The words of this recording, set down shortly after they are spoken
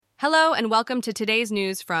Hello and welcome to today's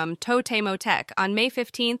news from TotemoTech on May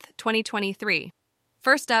 15th, 2023.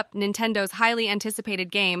 First up, Nintendo's highly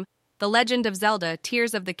anticipated game, The Legend of Zelda: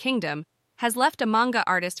 Tears of the Kingdom, has left a manga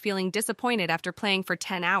artist feeling disappointed after playing for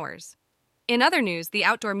 10 hours. In other news, the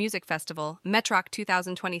outdoor music festival, Metrock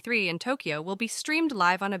 2023 in Tokyo, will be streamed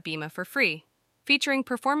live on Abema for free, featuring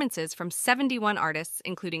performances from 71 artists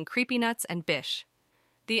including CreepyNuts and Bish.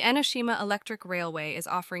 The Enoshima Electric Railway is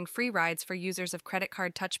offering free rides for users of credit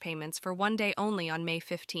card touch payments for one day only on May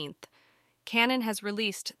 15th. Canon has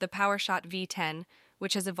released the PowerShot V10,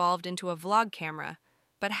 which has evolved into a vlog camera,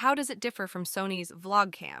 but how does it differ from Sony's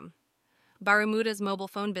VlogCam? Barumuda's mobile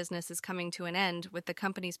phone business is coming to an end, with the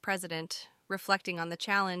company's president reflecting on the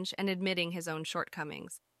challenge and admitting his own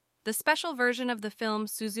shortcomings. The special version of the film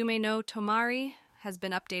Suzume no Tomari has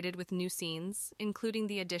been updated with new scenes, including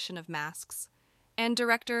the addition of masks. And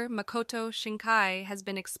director Makoto Shinkai has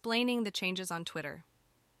been explaining the changes on Twitter.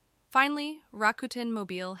 Finally, Rakuten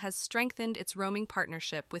Mobile has strengthened its roaming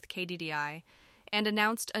partnership with KDDI and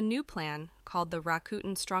announced a new plan called the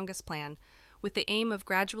Rakuten Strongest Plan, with the aim of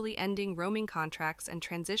gradually ending roaming contracts and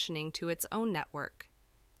transitioning to its own network.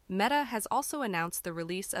 Meta has also announced the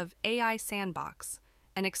release of AI Sandbox,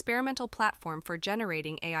 an experimental platform for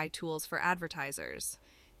generating AI tools for advertisers,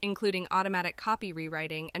 including automatic copy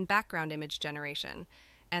rewriting and background image generation.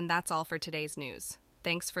 And that's all for today's news.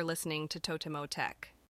 Thanks for listening to TotemoTech.